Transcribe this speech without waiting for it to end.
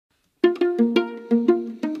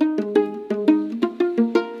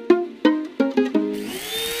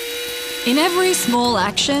every small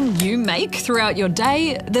action you make throughout your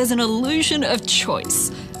day, there's an illusion of choice,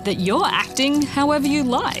 that you're acting however you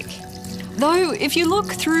like. Though, if you look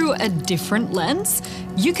through a different lens,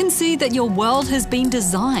 you can see that your world has been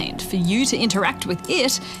designed for you to interact with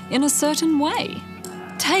it in a certain way.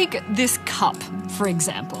 Take this cup, for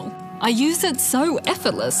example. I use it so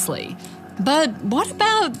effortlessly. But what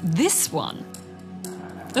about this one?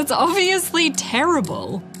 That's obviously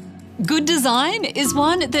terrible. Good design is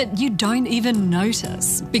one that you don't even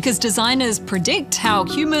notice, because designers predict how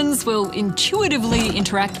humans will intuitively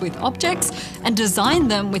interact with objects and design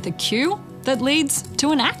them with a cue that leads to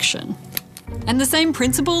an action. And the same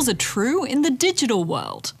principles are true in the digital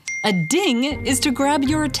world. A ding is to grab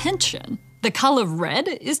your attention. The colour red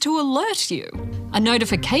is to alert you. A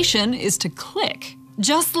notification is to click.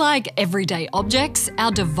 Just like everyday objects,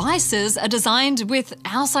 our devices are designed with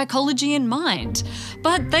our psychology in mind,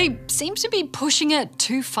 but they seem to be pushing it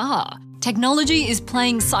too far. Technology is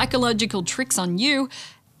playing psychological tricks on you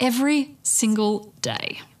every single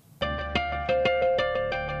day.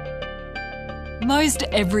 Most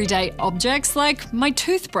everyday objects, like my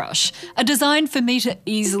toothbrush, are designed for me to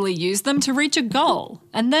easily use them to reach a goal,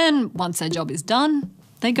 and then once their job is done,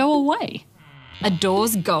 they go away. A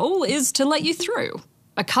door's goal is to let you through.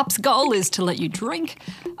 A cup's goal is to let you drink.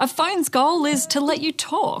 A phone's goal is to let you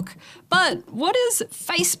talk. But what is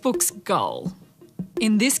Facebook's goal?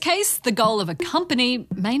 In this case, the goal of a company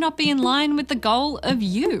may not be in line with the goal of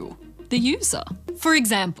you, the user. For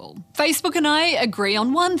example, Facebook and I agree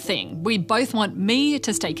on one thing. We both want me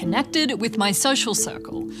to stay connected with my social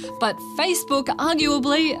circle. But Facebook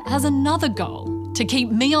arguably has another goal: to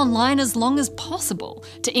keep me online as long as possible,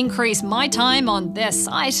 to increase my time on their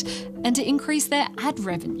site, and to increase their ad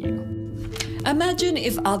revenue. Imagine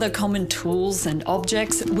if other common tools and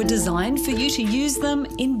objects were designed for you to use them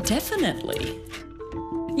indefinitely.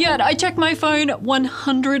 Yet I check my phone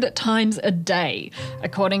 100 times a day,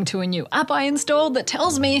 according to a new app I installed that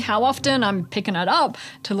tells me how often I'm picking it up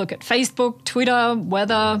to look at Facebook, Twitter,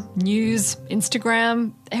 weather, news,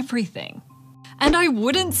 Instagram, everything. And I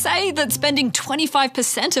wouldn't say that spending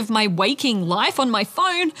 25% of my waking life on my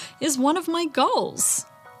phone is one of my goals.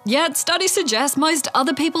 Yet studies suggest most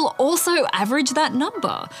other people also average that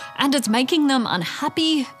number, and it's making them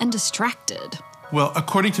unhappy and distracted. Well,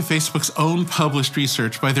 according to Facebook's own published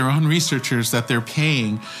research by their own researchers that they're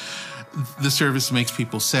paying, the service makes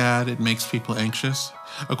people sad, it makes people anxious.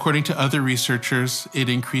 According to other researchers, it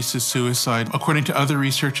increases suicide. According to other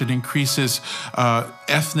research, it increases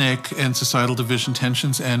ethnic and societal division,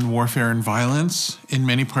 tensions, and warfare and violence in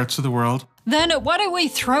many parts of the world. Then why don't we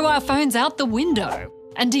throw our phones out the window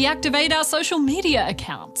and deactivate our social media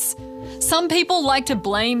accounts? Some people like to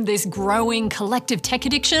blame this growing collective tech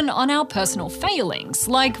addiction on our personal failings,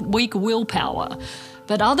 like weak willpower.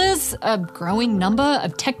 But others, a growing number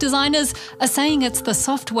of tech designers, are saying it's the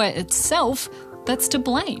software itself that's to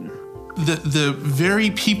blame. The very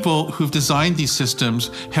people who've designed these systems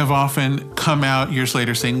have often come out years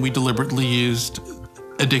later saying we deliberately used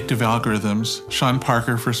addictive algorithms. Sean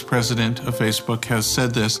Parker, first president of Facebook, has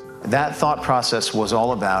said this. That thought process was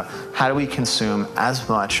all about how do we consume as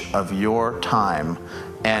much of your time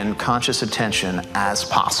and conscious attention as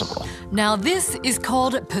possible. Now this is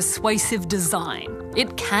called persuasive design.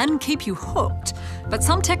 It can keep you hooked, but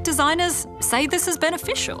some tech designers say this is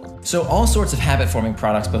beneficial. So all sorts of habit-forming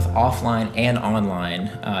products, both offline and online,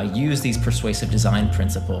 use these persuasive design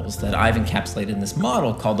principles that I've encapsulated in this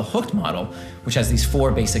model called the Hooked model, which has these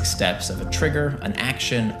 4 basic steps of a trigger, an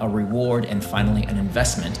action, a reward, and finally an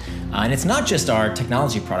investment. And it's not just our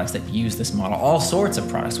technology products that use this model, all sorts of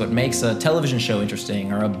products. What makes a television show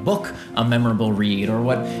interesting, or a book a memorable read, or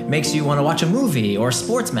what makes you want to watch a movie or a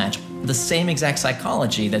sports match. The same exact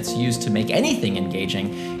psychology that's used to make anything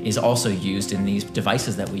engaging is also used in these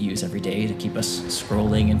devices that we use every day to keep us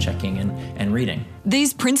scrolling and checking and reading.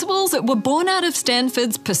 These principles were born out of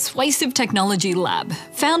Stanford's Persuasive Technology Lab,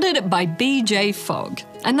 founded by B.J. Fogg.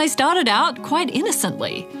 And they started out quite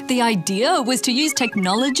innocently. The idea was to use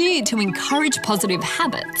technology to encourage positive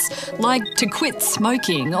habits, like to quit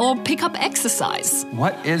smoking or pick up exercise.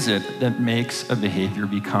 What is it that makes a behavior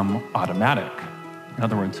become automatic? In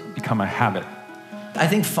other words, become a habit? I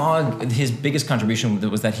think Fogg, his biggest contribution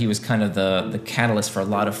was that he was kind of the catalyst for a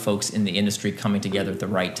lot of folks in the industry coming together at the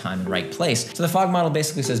right time and right place. So the Fogg model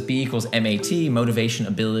basically says B equals MAT, motivation,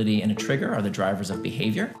 ability, and a trigger are the drivers of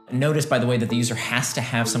behavior. Notice, by the way, that the user has to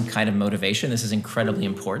have some kind of motivation. This is incredibly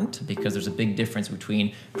important because there's a big difference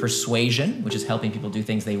between persuasion, which is helping people do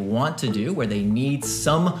things they want to do, where they need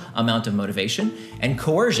some amount of motivation, and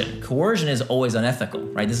coercion. Coercion is always unethical,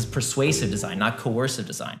 right? This is persuasive design, not coercive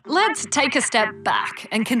design. Let's take a step back. back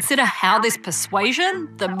and consider how this persuasion,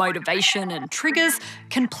 the motivation and triggers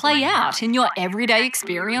can play out in your everyday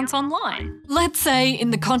experience online. Let's say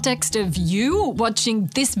in the context of you watching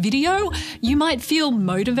this video, you might feel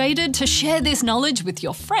motivated to share this knowledge with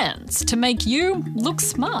your friends to make you look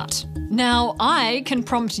smart. Now I can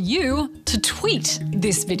prompt you to tweet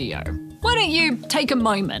this video. Why don't you take a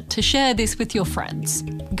moment to share this with your friends?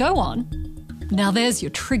 Go on. Now there's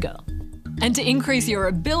your trigger. And to increase your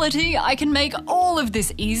ability, I can make all of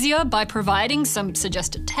this easier by providing some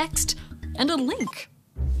suggested text and a link.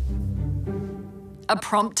 A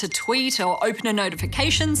prompt to tweet or open a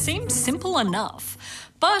notification seems simple enough,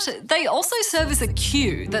 but they also serve as a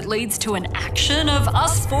cue that leads to an action of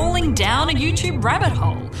us falling down a YouTube rabbit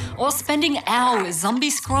hole or spending hours zombie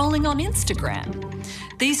scrolling on Instagram.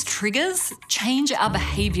 These triggers change our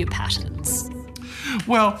behaviour patterns.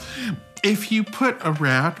 Well, if you put a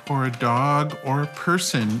rat or a dog or a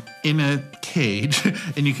person in a cage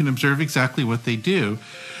and you can observe exactly what they do,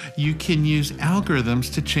 you can use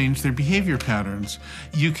algorithms to change their behavior patterns.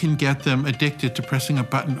 You can get them addicted to pressing a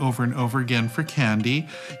button over and over again for candy.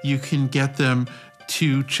 You can get them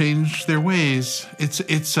to change their ways.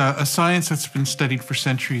 It's a science that's been studied for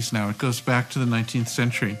centuries now. It goes back to the 19th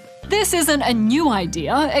century. This isn't a new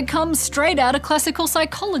idea, it comes straight out of classical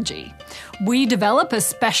psychology. We develop a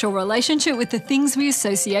special relationship with the things we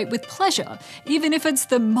associate with pleasure, even if it's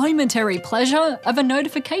the momentary pleasure of a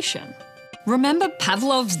notification. Remember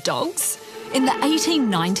Pavlov's dogs? In the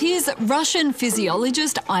 1890s, Russian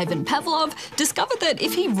physiologist Ivan Pavlov discovered that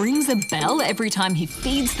if he rings a bell every time he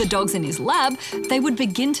feeds the dogs in his lab, they would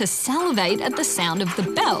begin to salivate at the sound of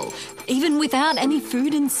the bell, even without any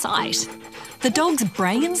food in sight. The dogs'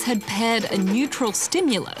 brains had paired a neutral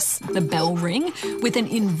stimulus, the bell ring, with an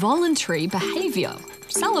involuntary behaviour,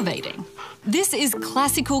 salivating. This is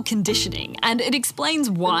classical conditioning, and it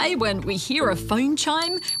explains why, when we hear a phone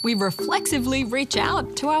chime, we reflexively reach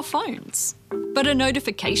out to our phones. But a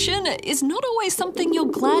notification is not always something you're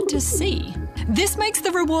glad to see. This makes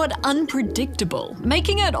the reward unpredictable,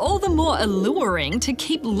 making it all the more alluring to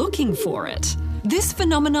keep looking for it. This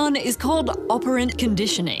phenomenon is called operant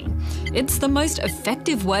conditioning. It's the most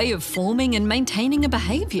effective way of forming and maintaining a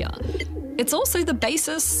behaviour. It's also the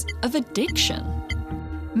basis of addiction.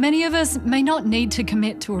 Many of us may not need to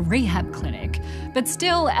commit to a rehab clinic, but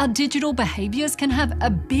still our digital behaviours can have a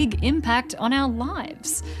big impact on our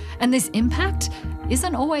lives. And this impact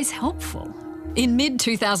isn't always helpful. In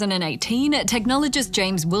mid-2018, technologist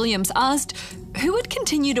James Williams asked who would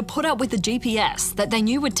continue to put up with a GPS that they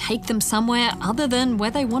knew would take them somewhere other than where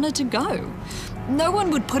they wanted to go. No one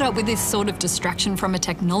would put up with this sort of distraction from a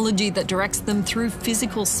technology that directs them through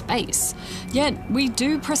physical space. Yet we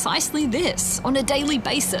do precisely this on a daily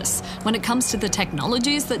basis when it comes to the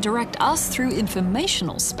technologies that direct us through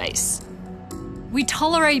informational space. We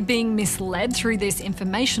tolerate being misled through this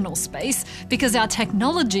informational space because our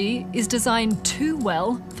technology is designed too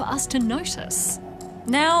well for us to notice.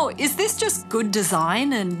 Now, is this just good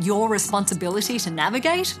design and your responsibility to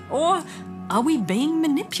navigate, or are we being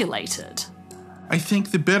manipulated? I think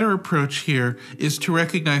the better approach here is to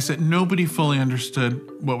recognize that nobody fully understood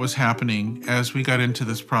what was happening as we got into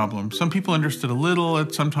this problem. Some people understood a little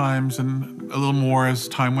at some times and a little more as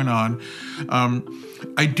time went on.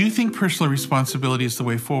 I do think personal responsibility is the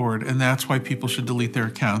way forward, and that's why people should delete their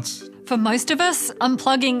accounts. For most of us,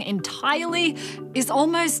 unplugging entirely is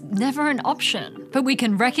almost never an option, but we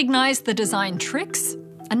can recognize the design tricks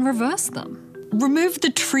and reverse them. Remove the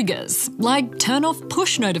triggers, like turn off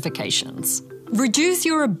push notifications. Reduce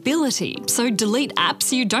your ability, so delete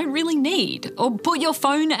apps you don't really need, or put your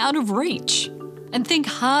phone out of reach. And think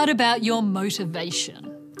hard about your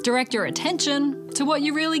motivation. Direct your attention to what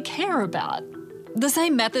you really care about. The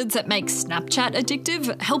same methods that make Snapchat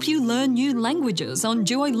addictive help you learn new languages on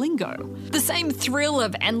Duolingo. The same thrill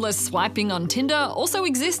of endless swiping on Tinder also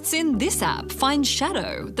exists in this app, Find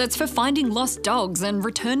Shadow, that's for finding lost dogs and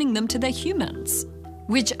returning them to their humans.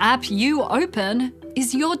 Which app you open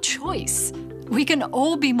is your choice. We can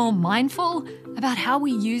all be more mindful about how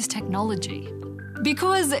we use technology.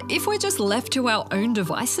 Because if we're just left to our own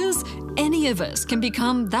devices, any of us can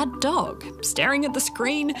become that dog, staring at the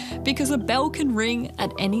screen because a bell can ring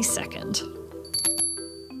at any second.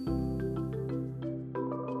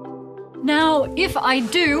 Now, if I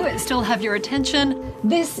do still have your attention,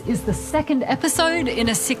 this is the second episode in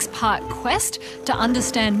a 6-part quest to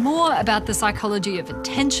understand more about the psychology of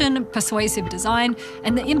attention, persuasive design,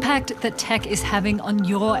 and the impact that tech is having on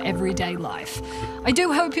your everyday life. I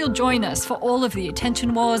do hope you'll join us for all of the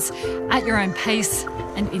attention wars at your own pace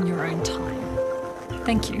and in your own time.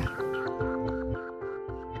 Thank you.